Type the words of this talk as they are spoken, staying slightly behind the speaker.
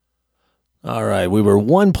All right, we were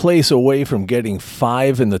one place away from getting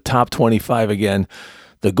 5 in the top 25 again.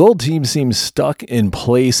 The gold team seems stuck in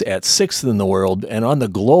place at 6th in the world, and on the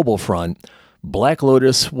global front, Black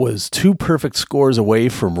Lotus was 2 perfect scores away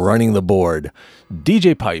from running the board.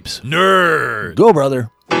 DJ Pipes. Nerd! Go, brother.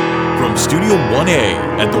 From Studio 1A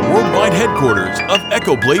at the worldwide headquarters of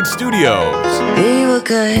Echo Blade Studios. We were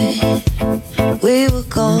good, we were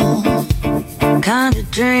gold, kind of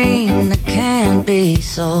dream that can't be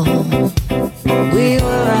sold. We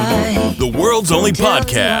were right. The world's only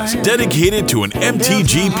podcast dedicated to an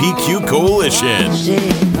MTGPQ coalition.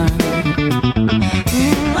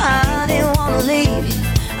 I didn't want to leave you,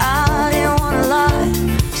 I didn't want to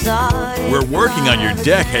lie. Where working on your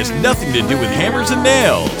deck has nothing to do with hammers and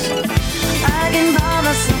nails. I can buy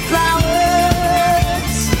myself flowers.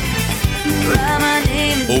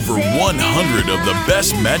 Over 100 of the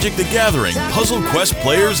best Magic the Gathering Puzzle Quest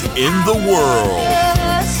players in the world.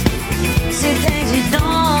 See things you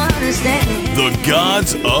don't understand. The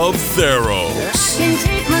gods of Theros. I can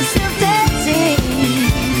take myself dancing,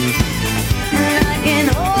 and I can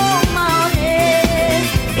hold my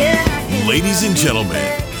head. Yeah, I can. Ladies and gentlemen,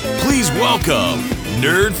 please welcome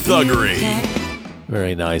Nerd Thuggery.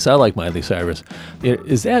 Very nice. I like Miley Cyrus.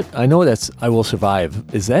 Is that? I know that's "I Will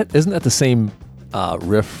Survive." Isn't that the same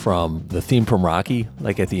riff from the theme from Rocky?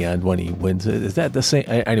 Like at the end when he wins it. Is that the same?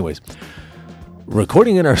 Anyways,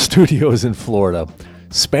 recording in our studios in Florida,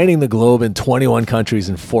 spanning the globe in 21 countries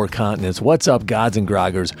and 4 continents. What's up, gods and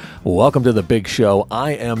groggers? Welcome to the big show.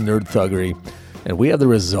 I am Nerd Thuggery, and we have the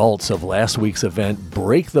results of last week's event,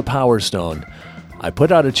 Break the Power Stone. I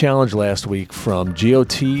put out a challenge last week from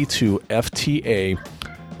GOT to FTA.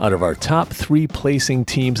 Out of our top 3 placing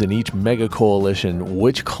teams in each mega coalition,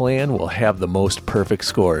 which clan will have the most perfect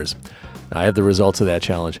scores? I have the results of that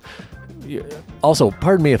challenge. Also,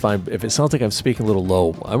 pardon me if it sounds like I'm speaking a little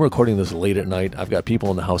low. I'm recording this late at night. I've got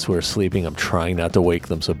people in the house who are sleeping. I'm trying not to wake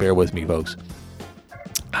them, so bear with me, folks.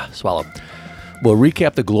 Swallow. We'll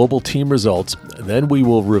recap the global team results, then we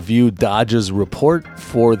will review Dodge's report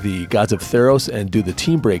for the Gods of Theros and do the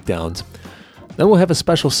team breakdowns. Then we'll have a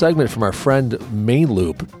special segment from our friend Main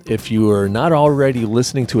Loop. If you are not already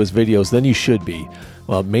listening to his videos, then you should be.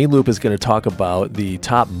 Well, Main Loop is going to talk about the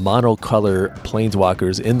top monocolor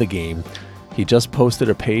planeswalkers in the game. He just posted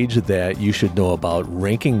a page that you should know about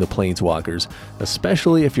ranking the planeswalkers,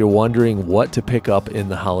 especially if you're wondering what to pick up in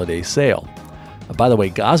the holiday sale. By the way,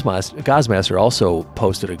 Gozmaster also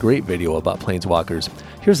posted a great video about planeswalkers.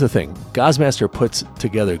 Here's the thing. Gozmaster puts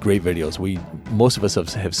together great videos. Most of us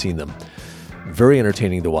have seen them. Very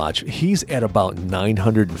entertaining to watch. He's at about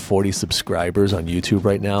 940 subscribers on YouTube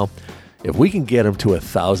right now. If we can get him to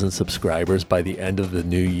 1,000 subscribers by the end of the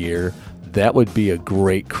new year, that would be a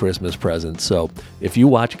great Christmas present. So if you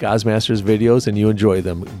watch Gozmaster's videos and you enjoy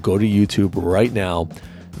them, go to YouTube right now.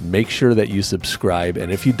 Make sure that you subscribe.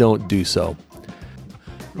 And if you don't, do so.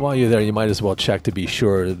 While you're there, you might as well check to be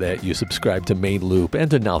sure that you subscribe to Main Loop and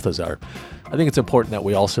to Nalthazar. I think it's important that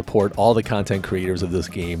we all support all the content creators of this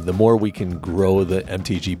game. The more we can grow the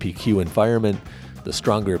MTGPQ environment, the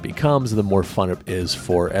stronger it becomes, the more fun it is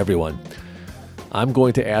for everyone. I'm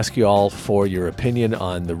going to ask you all for your opinion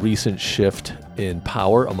on the recent shift in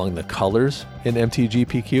power among the colors in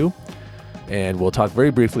MTGPQ. And we'll talk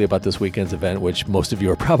very briefly about this weekend's event, which most of you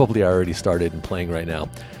are probably already started and playing right now.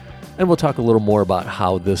 And we'll talk a little more about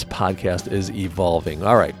how this podcast is evolving.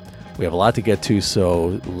 All right, we have a lot to get to,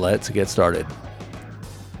 so let's get started.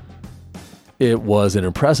 It was an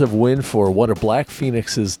impressive win for one of Black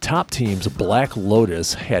Phoenix's top teams. Black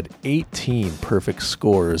Lotus had 18 perfect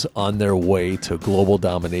scores on their way to global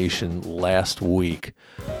domination last week.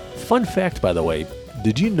 Fun fact, by the way,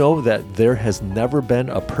 did you know that there has never been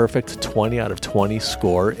a perfect 20 out of 20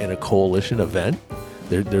 score in a coalition event?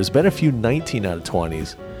 There's been a few 19 out of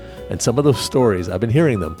 20s. And some of those stories, I've been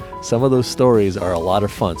hearing them, some of those stories are a lot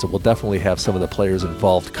of fun. So we'll definitely have some of the players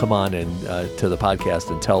involved come on and to the podcast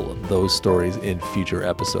and tell those stories in future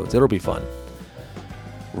episodes. It'll be fun.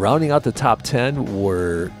 Rounding out the top 10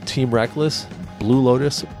 were Team Reckless, Blue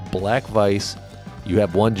Lotus, Black Vice, You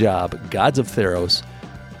Have One Job, Gods of Theros,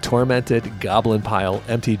 Tormented, Goblin Pile,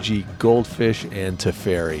 MTG Goldfish, and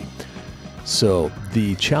Teferi. So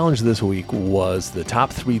the challenge this week was the top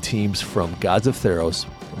 3 teams from Gods of Theros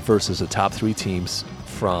versus the top 3 teams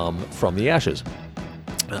from the Ashes.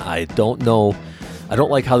 I don't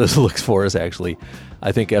like how this looks for us, actually.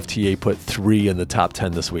 I think FTA put 3 in the top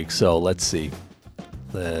 10 this week, so let's see.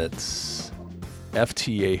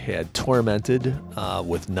 FTA had Tormented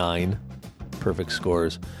with 9 perfect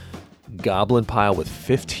scores. Goblin Pile with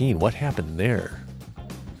 15. What happened there?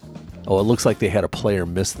 Oh, it looks like they had a player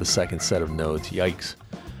miss the second set of nodes. Yikes.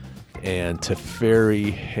 and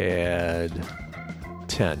Teferi had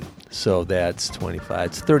 10. So that's 25.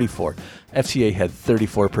 It's 34. FTA had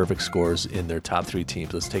 34 perfect scores in their top 3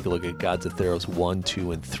 teams. Let's take a look at Gods of Theros 1,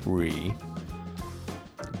 2, and 3.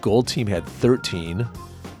 Gold team had 13.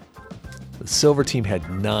 The silver team had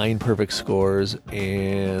 9 perfect scores,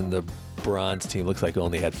 and the bronze team looks like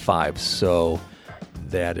only had 5. So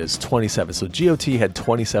that is 27. So GOT had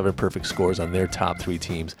 27 perfect scores on their top 3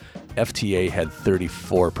 teams. FTA had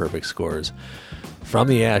 34 perfect scores. From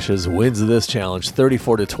the Ashes wins this challenge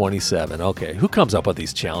 34-27. Okay, who comes up with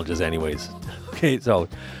these challenges anyways? Okay, so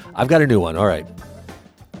I've got a new one. All right.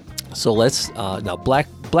 So let's now Black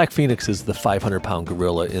Phoenix is the 500-pound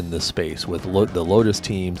gorilla in this space. With the Lotus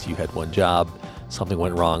teams, you had one job, something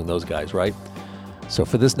went wrong, those guys, right? So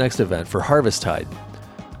for this next event, for Harvesttide,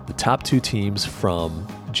 the top 2 teams from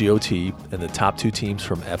GOT and the top 2 teams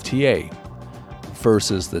from FTA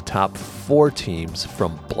versus the top 4 teams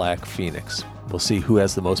from Black Phoenix. We'll see who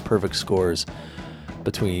has the most perfect scores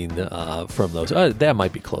between from those. That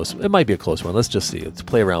might be close. It might be a close one. Let's just see. Let's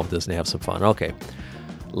play around with this and have some fun. Okay.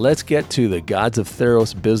 Let's get to the Gods of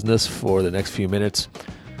Theros business for the next few minutes.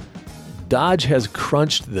 Dodge has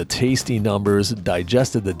crunched the tasty numbers,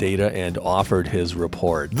 digested the data, and offered his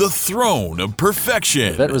report. The Throne of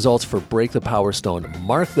Perfection. Event results for Break the Power Stone.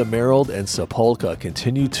 Mark the Merald and Sepulka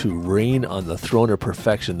continue to reign on the Throne of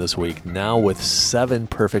Perfection this week, now with 7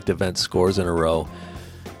 perfect event scores in a row.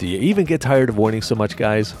 Do you even get tired of winning so much,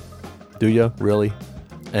 guys? Do you? Really?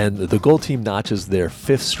 And the gold team notches their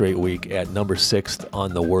 5th straight week at number 6th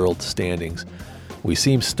on the world standings. We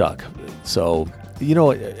seem stuck. So, you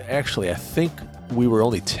know, actually, I think we were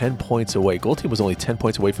only 10 points away. Gold team was only 10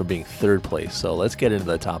 points away from being 3rd place. So let's get into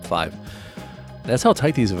the top 5. That's how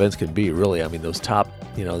tight these events can be, really. I mean, those top,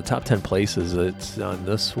 the top 10 places, it's on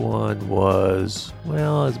this one was,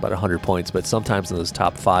 well, it's about 100 points. But sometimes in those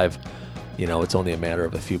top 5, it's only a matter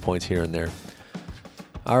of a few points here and there.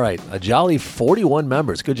 All right, a jolly 41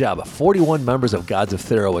 members, good job. 41 members of Gods of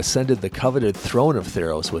Theros ascended the coveted throne of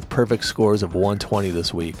Theros with perfect scores of 120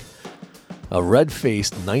 this week. A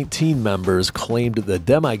red-faced 19 members claimed the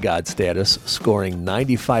demigod status, scoring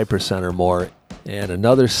 95% or more, and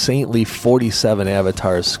another saintly 47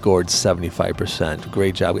 avatars scored 75%.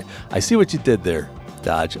 Great job. I see what you did there,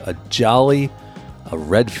 Dodge. A jolly, a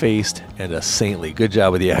red-faced, and a saintly. Good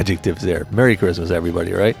job with the adjectives there. Merry Christmas,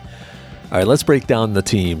 everybody, right? All right, let's break down the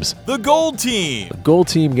teams. The Gold Team. The Gold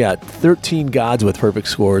Team got 13 gods with perfect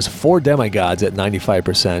scores, 4 demigods at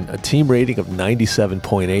 95%, a team rating of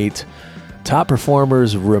 97.8. Top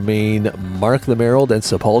performers remain Mark the Merald and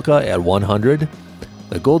Sepulka at 100.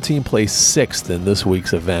 The Gold Team placed 6th in this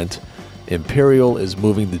week's event. Imperial is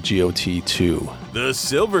moving to GOT 2. The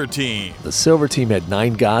Silver Team. The Silver Team had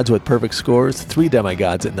 9 gods with perfect scores, 3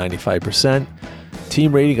 demigods at 95%.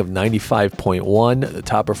 Team rating of 95.1. The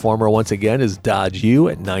top performer once again is Dodge U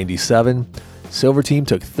at 97. Silver Team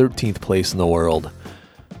took 13th place in the world.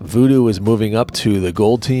 Voodoo is moving up to the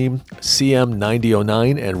Gold Team. CM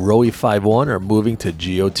 9009 and Roey 51 are moving to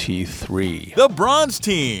GOT 3. The Bronze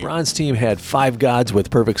Team. Bronze Team had 5 gods with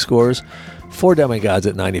perfect scores, 4 demigods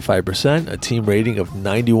at 95%, a team rating of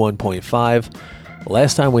 91.5.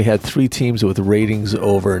 Last time we had 3 teams with ratings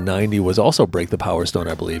over 90 was also Break the Power Stone,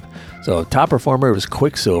 I believe. So top performer was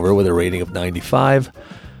Quicksilver with a rating of 95.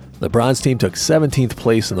 The Bronze Team took 17th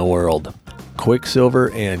place in the world.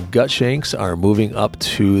 Quicksilver and Gutshanks are moving up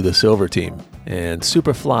to the Silver Team. And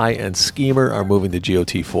Superfly and Schemer are moving to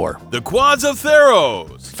GOT 4. The Quads of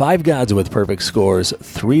Theros. 5 gods with perfect scores,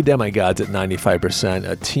 3 demigods at 95%,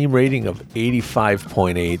 a team rating of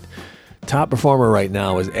 85.8. Top performer right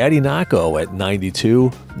now is Adinako at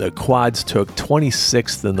 92. The Quads took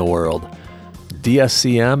 26th in the world.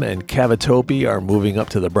 DSCM and Cavatopi are moving up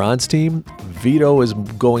to the Bronze Team. Vito is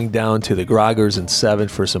going down to the Groggers in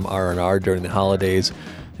 7th for some R&R during the holidays.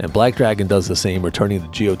 And Black Dragon does the same, returning to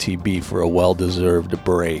GOTB for a well-deserved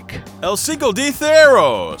break. El Cinco de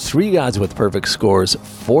Theros. 3 gods with perfect scores,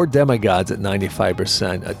 4 demigods at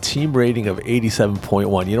 95%, a team rating of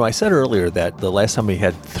 87.1. I said earlier that the last time we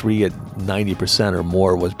had 3 at 90% or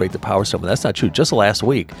more was Break the Power Stone. That's not true. Just last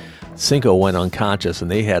week, Cinco went unconscious and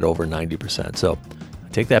they had over 90%. So I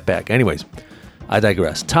take that back. Anyways, I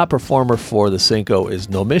digress. Top performer for the Cinco is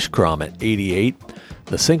Nomishkram at 88.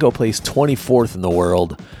 The Cinco placed 24th in the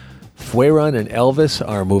world. Fueron and Elvis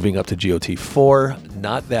are moving up to GOT 4.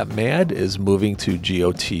 Not That Mad is moving to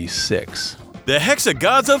GOT 6. The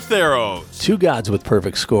Hexagods of Theros. 2 gods with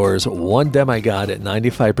perfect scores, 1 demigod at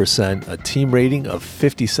 95%, a team rating of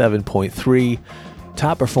 57.3.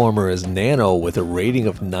 Top performer is Nano with a rating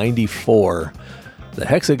of 94. The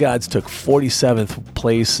Hexagods took 47th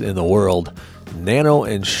place in the world. Nano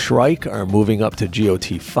and Shrike are moving up to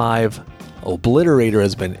GOT5. Obliterator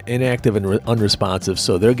has been inactive and unresponsive,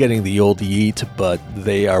 so they're getting the old yeet, but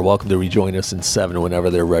they are welcome to rejoin us in 7 whenever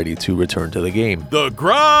they're ready to return to the game. The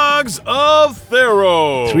Grogs of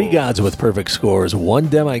Theros. 3 gods with perfect scores, 1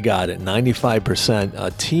 demigod at 95%, a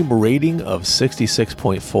team rating of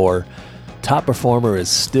 66.4. Top performer is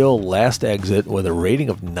still Last Exit with a rating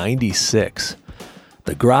of 96.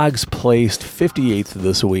 The Grogs placed 58th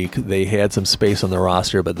this week. They had some space on the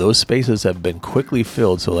roster, but those spaces have been quickly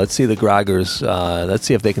filled. So let's see the Groggers. Let's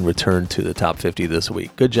see if they can return to the top 50 this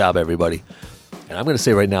week. Good job, everybody. And I'm going to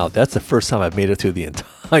say right now, that's the first time I've made it through the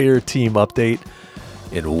entire team update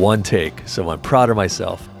in one take. So I'm proud of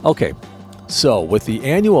myself. Okay, so with the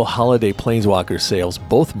annual holiday Planeswalker sales,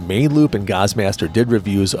 both Main Loop and Gozmaster did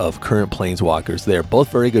reviews of current Planeswalkers. They're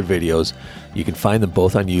both very good videos. You can find them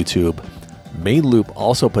both on YouTube. Main Loop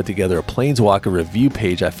also put together a Planeswalker review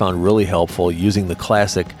page I found really helpful using the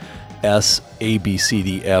classic S, A, B, C,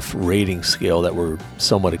 D, F rating scale that we're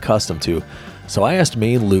somewhat accustomed to. So I asked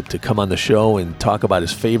Main Loop to come on the show and talk about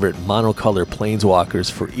his favorite monocolor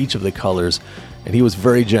Planeswalkers for each of the colors, and he was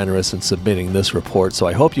very generous in submitting this report, so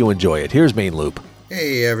I hope you enjoy it. Here's Main Loop.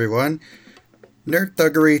 Hey everyone, Nerd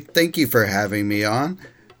Thuggery, thank you for having me on.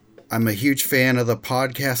 I'm a huge fan of the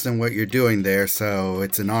podcast and what you're doing there, so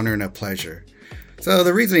it's an honor and a pleasure. So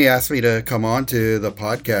the reason he asked me to come on to the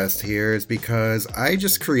podcast here is because I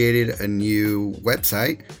just created a new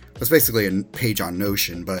website. It's basically a page on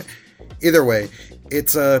Notion, but either way,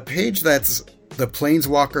 it's a page that's the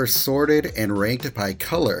Planeswalkers sorted and ranked by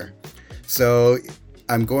color. So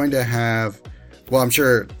I'm going to have, well, I'm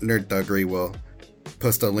sure Nerd Thuggery will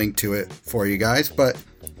post a link to it for you guys, but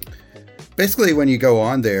basically, when you go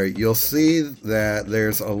on there, you'll see that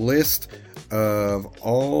there's a list of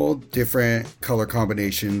all different color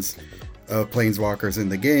combinations of Planeswalkers in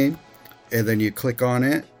the game. And then you click on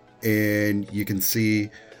it, and you can see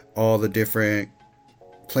all the different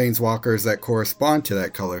Planeswalkers that correspond to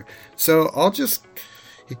that color. So I'll just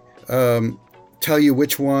tell you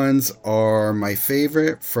which ones are my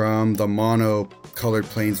favorite from the mono colored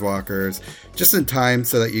Planeswalkers, just in time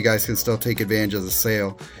so that you guys can still take advantage of the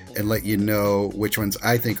sale and let you know which ones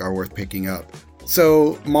I think are worth picking up.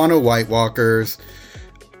 So, mono White Walkers,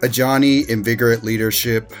 Ajani Invigorate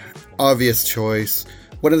Leadership, obvious choice,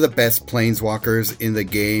 one of the best Planeswalkers in the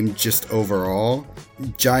game just overall,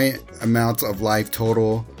 giant amounts of life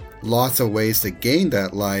total, lots of ways to gain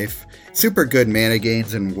that life, super good mana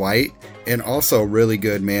gains in white, and also really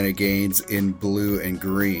good mana gains in blue and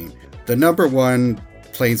green. The number one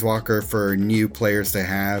Planeswalker for new players to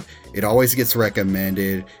have. It always gets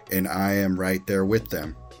recommended, and I am right there with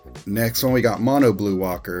them. Next one, we got Mono Blue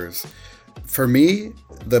Walkers. For me,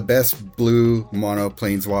 the best blue mono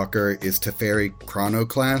Planeswalker is Teferi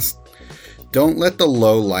Chronoclast. Don't let the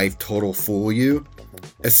low life total fool you,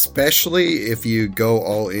 especially if you go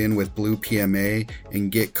all in with blue PMA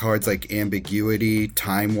and get cards like Ambiguity,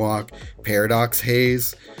 Time Walk, Paradox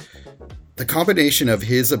Haze. The combination of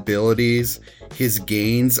his abilities, his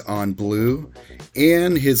gains on blue,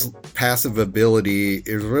 and his passive ability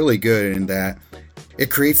is really good in that it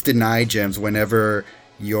creates deny gems whenever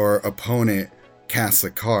your opponent casts a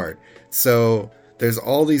card. So there's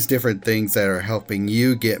all these different things that are helping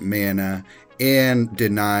you get mana and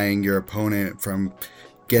denying your opponent from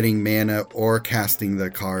getting mana or casting the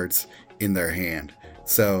cards in their hand.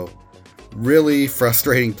 So really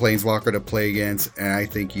frustrating Planeswalker to play against, and I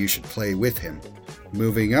think you should play with him.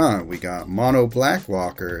 Moving on, we got Mono Black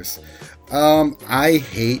Walkers. I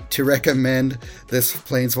hate to recommend this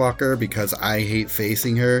Planeswalker because I hate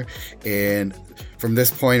facing her, and from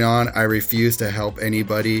this point on, I refuse to help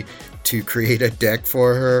anybody to create a deck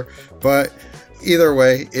for her. But either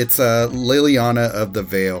way, it's Liliana of the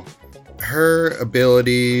Veil. Her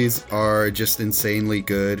abilities are just insanely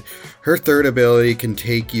good. Her third ability can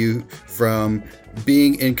take you from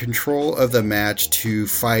being in control of the match to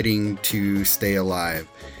fighting to stay alive.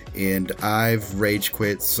 And I've rage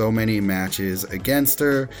quit so many matches against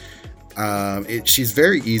her. She's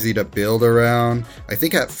very easy to build around. I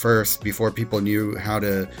think at first, before people knew how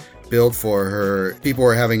to build for her, people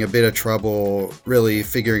were having a bit of trouble really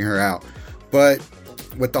figuring her out. But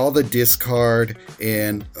with all the discard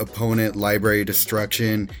and opponent library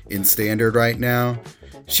destruction in Standard right now,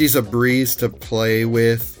 she's a breeze to play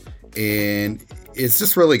with, and it's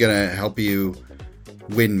just really going to help you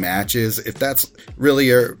win matches. If that's really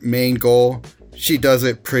your main goal, she does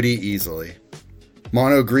it pretty easily.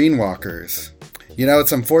 Mono Green Walkers. You know,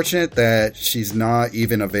 it's unfortunate that she's not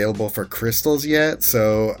even available for crystals yet,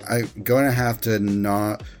 so I'm going to have to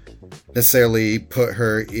not necessarily put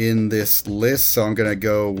her in this list, so I'm going to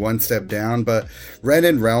go one step down. But Wrenn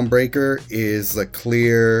Realmbreaker is the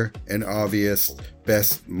clear and obvious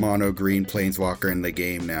best mono green planeswalker in the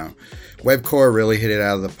game now. Webcore really hit it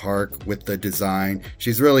out of the park with the design.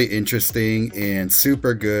 She's really interesting and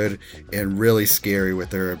super good and really scary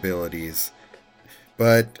with her abilities.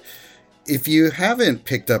 But if you haven't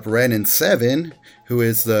picked up Wrenn 7, who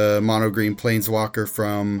is the mono green planeswalker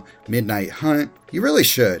from Midnight Hunt, you really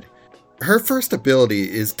should. Her first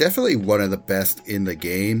ability is definitely one of the best in the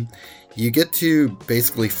game. You get to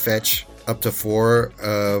basically fetch up to 4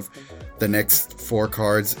 of the next 4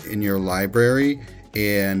 cards in your library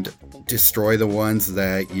and destroy the ones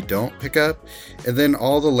that you don't pick up. And then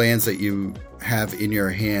all the lands that you have in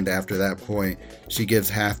your hand after that point, she gives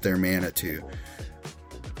half their mana to.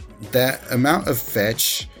 That amount of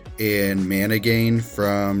fetch and mana gain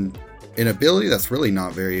from an ability that's really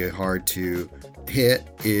not very hard to hit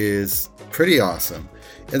is pretty awesome.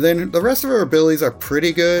 And then the rest of her abilities are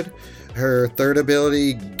pretty good. Her third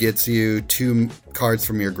ability gets you 2 cards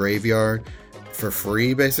from your graveyard for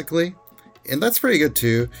free, basically. And that's pretty good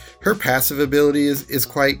too. Her passive ability is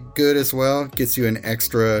quite good as well. Gets you an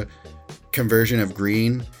extra conversion of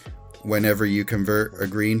green whenever you convert a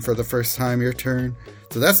green for the first time your turn.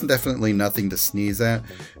 So that's definitely nothing to sneeze at.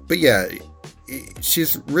 But yeah,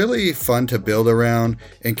 she's really fun to build around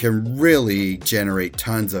and can really generate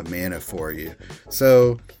tons of mana for you.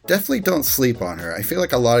 So definitely don't sleep on her. I feel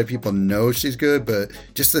like a lot of people know she's good, but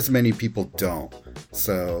just as many people don't.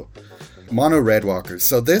 So mono red walkers.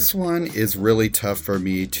 So this one is really tough for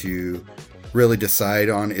me to really decide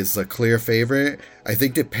on is the clear favorite. I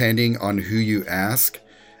think depending on who you ask,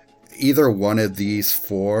 either one of these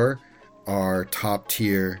 4 are top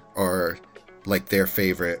tier or like their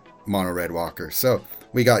favorite mono red walker. So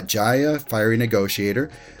we got Jaya, Fiery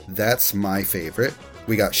Negotiator. That's my favorite.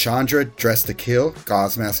 We got Chandra, Dress to Kill,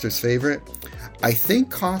 Gaussmaster's favorite. I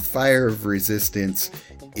think Koth, Fire of Resistance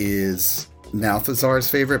is Nalthazar's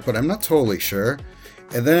favorite, but I'm not totally sure.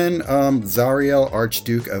 And then Zariel,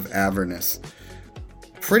 Archduke of Avernus.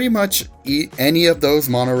 Pretty much any of those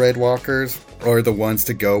mono red walkers are the ones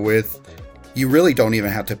to go with. You really don't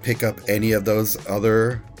even have to pick up any of those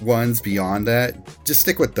other ones beyond that. Just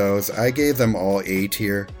stick with those. I gave them all A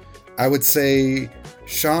tier. I would say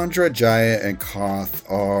Chandra, Jaya, and Koth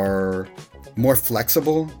are more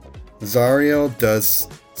flexible. Zariel does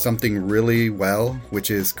something really well,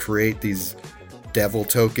 which is create these devil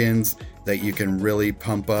tokens that you can really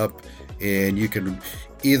pump up and you can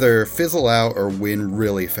either fizzle out or win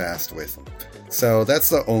really fast with. So that's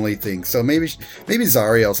the only thing. So maybe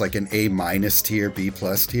Zariel's like an A- tier, B+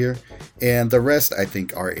 tier, and the rest I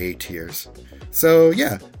think are A tiers. So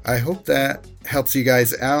yeah, I hope that helps you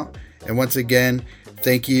guys out. And once again,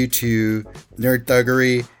 thank you to Nerd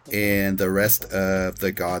Thuggery and the rest of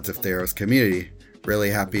the Gods of Theros community. Really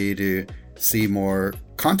happy to see more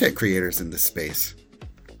content creators in this space.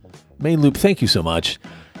 Main Loop, thank you so much.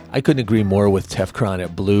 I couldn't agree more with Tefkron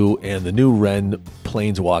at blue, and the new Wrenn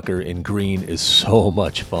Planeswalker in green is so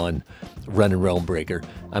much fun. Wrenn Realmbreaker.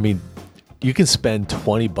 I mean, you can spend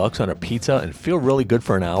 $20 on a pizza and feel really good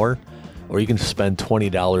for an hour, or you can spend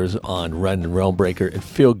 $20 on Wrenn Realmbreaker and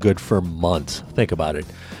feel good for months. Think about it.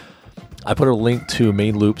 I put a link to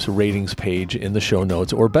Main Loop's ratings page in the show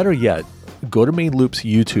notes, or better yet, go to Main Loop's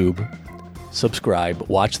YouTube, subscribe,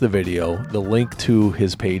 watch the video. The link to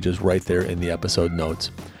his page is right there in the episode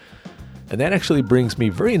notes. And that actually brings me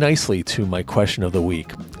very nicely to my question of the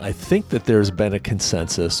week. I think that there's been a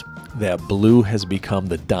consensus that blue has become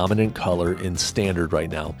the dominant color in Standard right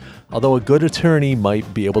now. Although a good attorney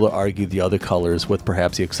might be able to argue the other colors with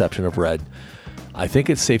perhaps the exception of red, I think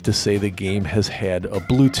it's safe to say the game has had a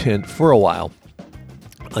blue tint for a while,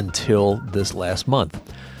 until this last month.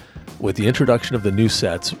 With the introduction of the new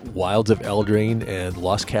sets, Wilds of Eldraine and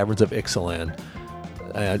Lost Caverns of Ixalan,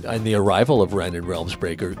 and the arrival of Wrenn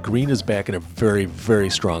Realmbreaker, green is back in a very, very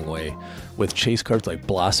strong way, with chase cards like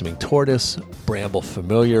Blossoming Tortoise, Bramble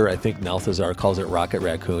Familiar, I think Nalthazar calls it Rocket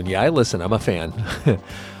Raccoon. Yeah, listen, I'm a fan.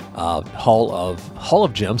 Hall of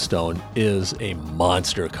Gemstone is a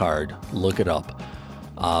monster card. Look it up.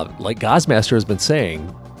 Like Gaussmaster has been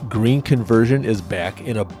saying, green conversion is back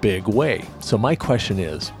in a big way. So my question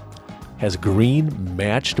is, has green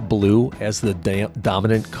matched blue as the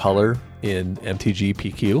dominant color in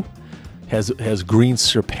MTGPQ? Has green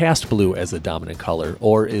surpassed blue as the dominant color,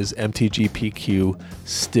 or is MTGPQ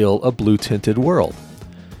still a blue-tinted world?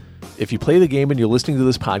 If you play the game and you're listening to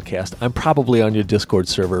this podcast, I'm probably on your Discord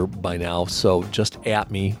server by now, so just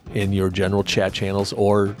at me in your general chat channels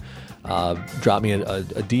or drop me a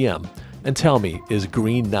DM. And tell me, is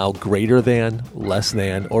green now greater than, less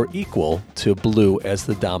than, or equal to blue as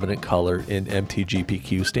the dominant color in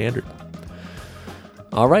MTGPQ Standard?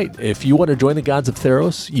 All right, if you want to join the Gods of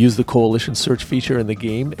Theros, use the Coalition search feature in the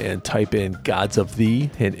game and type in Gods of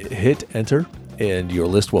Thee and hit enter, and your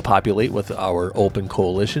list will populate with our open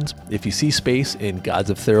coalitions. If you see space in Gods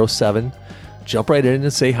of Theros 7, jump right in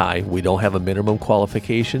and say hi. We don't have a minimum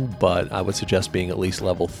qualification, but I would suggest being at least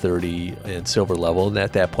level 30 and silver level, and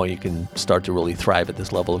at that point you can start to really thrive at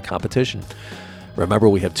this level of competition. Remember,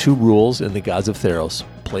 we have 2 rules in the Gods of Theros.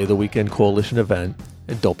 Play the weekend coalition event,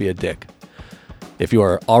 and don't be a dick. If you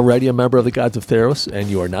are already a member of the Gods of Theros and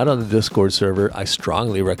you are not on the Discord server, I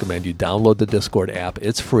strongly recommend you download the Discord app.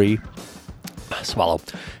 It's free. Swallow.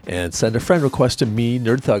 And send a friend request to me,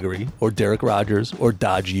 Nerd Thuggery, or Derek Rogers, or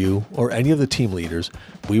Dodge U, or any of the team leaders.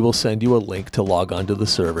 We will send you a link to log on to the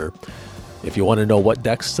server. If you want to know what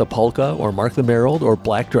decks Sepulka, or Mark the Merald, or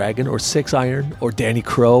Black Dragon, or Six Iron, or Danny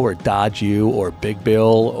Crow, or Dodge U, or Big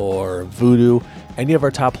Bill, or Voodoo, any of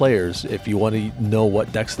our top players, if you want to know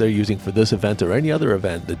what decks they're using for this event or any other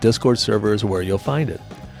event, the Discord server is where you'll find it.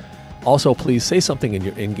 Also, please say something in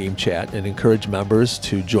your in-game chat and encourage members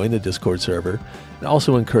to join the Discord server, and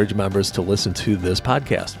also encourage members to listen to this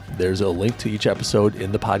podcast. There's a link to each episode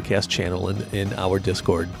in the podcast channel in our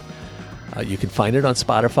Discord. You can find it on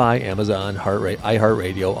Spotify, Amazon,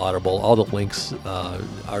 iHeartRadio, Audible. All the links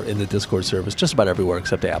are in the Discord service, just about everywhere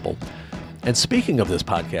except Apple. And speaking of this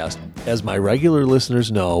podcast, as my regular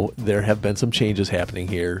listeners know, there have been some changes happening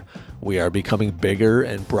here. We are becoming bigger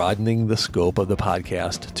and broadening the scope of the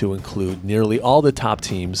podcast to include nearly all the top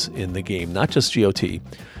teams in the game, not just GOT.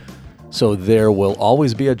 So there will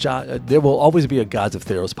always be a Gods of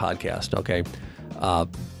Theros podcast, okay?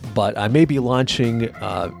 But I may be launching,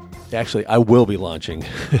 I will be launching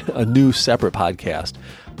a new separate podcast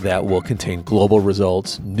that will contain global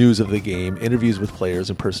results, news of the game, interviews with players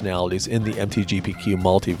and personalities in the MTGPQ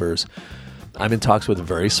multiverse. I'm in talks with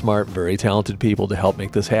very smart, very talented people to help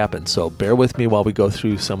make this happen, so bear with me while we go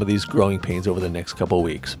through some of these growing pains over the next couple of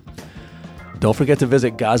weeks. Don't forget to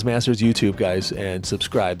visit Gozmaster's YouTube, guys, and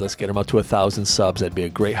subscribe. Let's get him up to 1,000 subs. That'd be a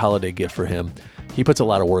great holiday gift for him. He puts a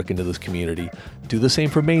lot of work into this community. Do the same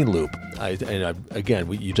for Main Loop.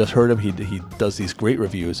 You just heard him. He does these great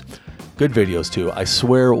reviews. Good videos, too. I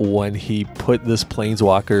swear when he put this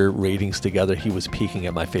Planeswalker ratings together, he was peeking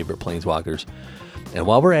at my favorite Planeswalkers. And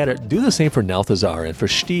while we're at it, do the same for Nalthazar and for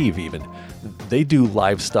Steve even. They do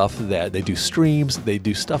live stuff, they do streams, they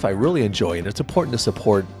do stuff I really enjoy, and it's important to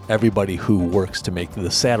support everybody who works to make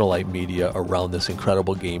the satellite media around this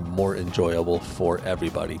incredible game more enjoyable for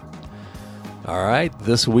everybody. All right,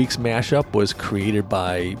 this week's mashup was created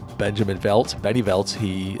by Benjamin Veltz, Betty Veltz.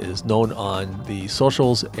 He is known on the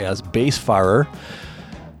socials as Basefarer.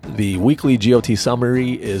 The weekly GOT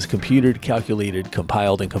summary is computed, calculated,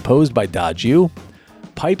 compiled, and composed by Dodge U.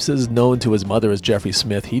 Pipes is known to his mother as Jeffrey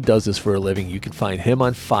Smith. He does this for a living. You can find him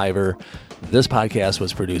on Fiverr. This podcast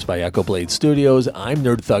was produced by Echo Blade Studios. I'm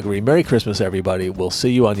Nerd Thuggery. Merry Christmas, everybody. We'll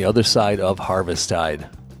see you on the other side of Harvesttide.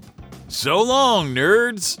 So long,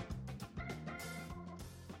 nerds!